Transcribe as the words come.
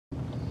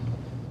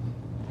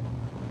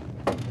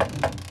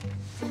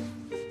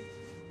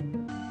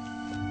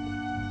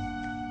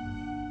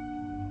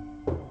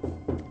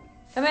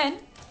Come in.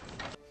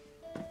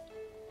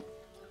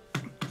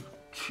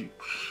 Cheap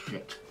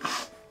shit.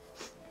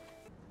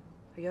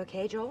 Are you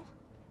okay, Joel?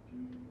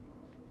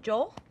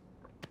 Joel?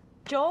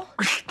 Joel?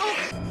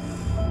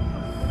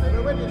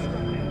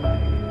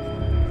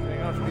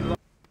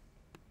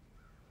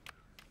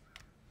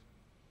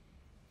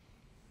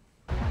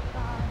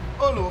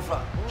 Olufa,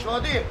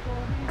 Chodi.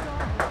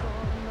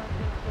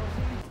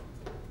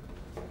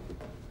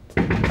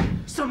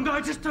 Some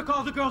guy just took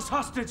all the girls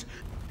hostage.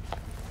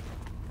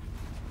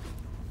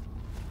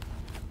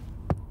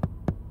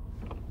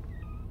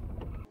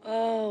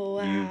 Oh,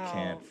 wow. You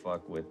can't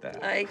fuck with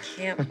that. I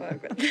can't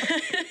fuck with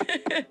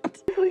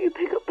that. So you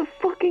pick up the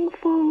fucking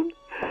phone.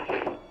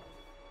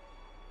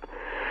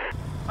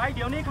 ไปเ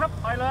ดี๋ยวนี้ครับ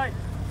ไปเลย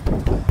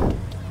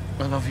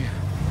I love you.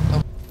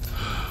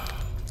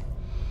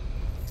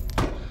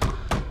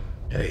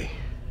 Hey.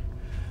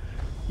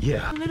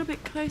 Yeah. A little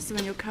bit closer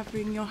when you're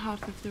covering your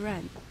half of the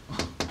rent.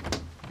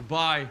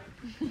 Goodbye.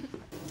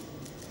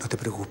 No te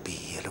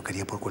preocupes, lo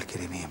quería por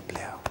cualquier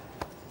empleado.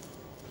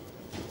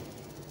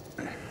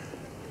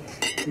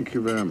 Thank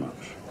you very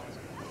much.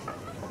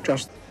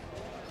 Just.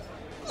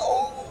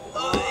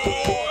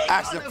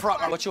 Accident front.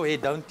 Watch your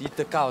head, don't eat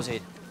the cow's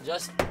head.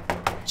 Just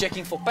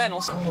checking for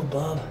panels. Oh,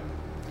 Bob.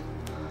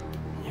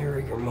 Your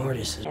rigor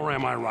mortis is... Or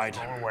am I right?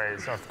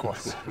 Always, of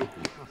course.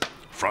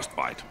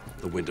 Frostbite.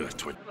 The winter is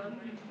twin.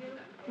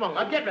 Come on,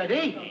 lad, get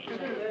ready.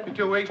 You're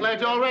 2 weeks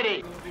late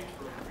already.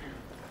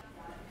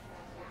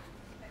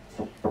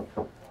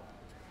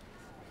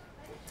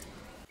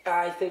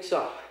 I think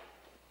so.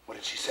 What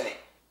did she say?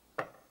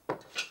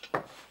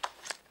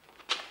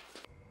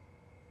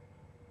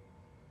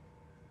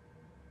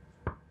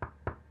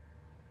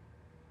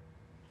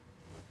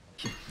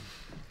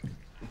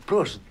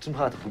 Proszę, zum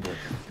hartvoetbal.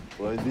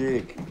 Wat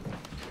dik.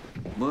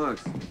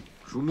 Max,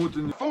 we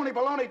moeten... Phony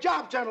baloney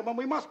job, gentlemen.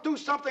 We must do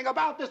something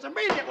about this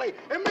immediately.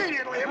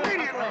 Immediately,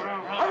 immediately.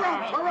 Hurry,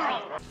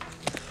 hurry.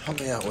 Help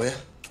me out, will you?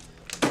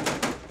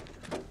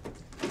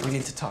 We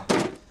need to talk.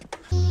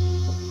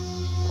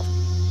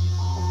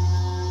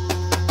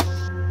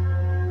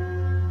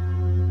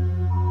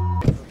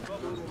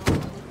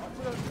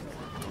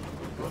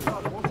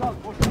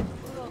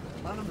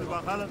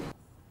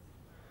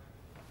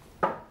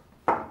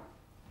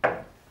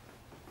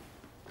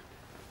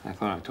 I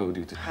thought I told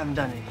you to. I haven't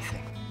done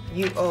anything.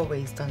 You've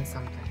always done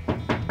something.